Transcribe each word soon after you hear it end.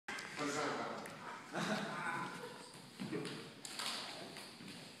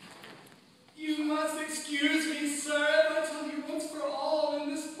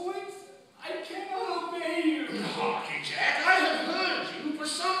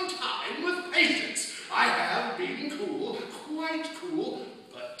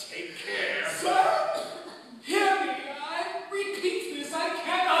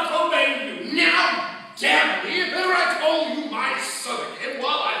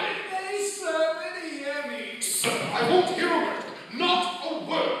won't hear a word. Not a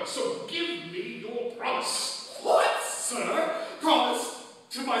word. So give me your promise. What, sir? Promise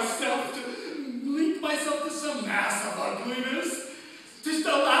to myself to link myself to some mass of ugliness? Just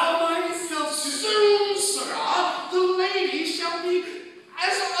allow myself to... Soon, sirrah, the lady shall be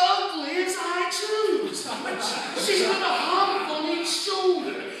as ugly as I choose. She's got a hump on each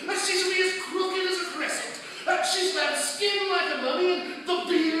shoulder. She shall be as crooked as a crescent. She's got skin like a mummy and the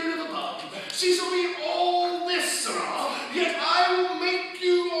beard of a bug. She shall be all this, sirrah, yet I will make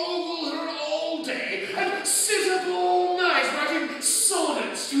you ogle her all day and sit up all night writing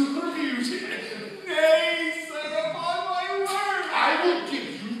sonnets to her beauty. Nay, sir, upon my word. I will give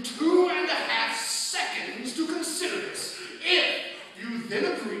you 2.5 seconds to consider this. If you then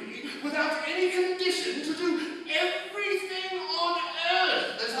agree, without any condition, to do everything on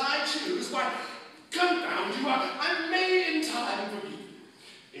earth as I choose, why, confound you, I'm made in time for you.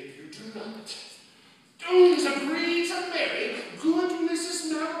 If you do not, Jones agreed to marry good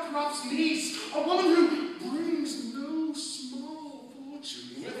Mrs. Malaprop's niece, a woman who brings no small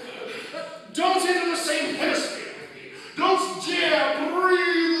fortune with her. Don't enter the same hemisphere with me. Don't dare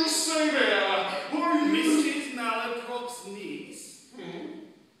breathe the same air, or you... Mrs. Malaprop's niece?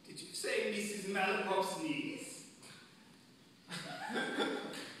 Did you say Mrs. Malaprop's niece?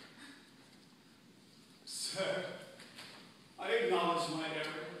 Sir, I acknowledge my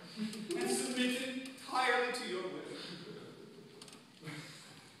error and submit entirely to your will.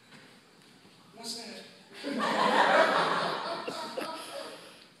 What's that?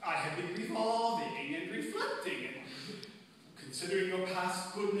 I have been revolving and reflecting and considering your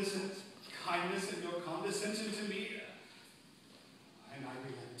past goodness and kindness and your condescension to me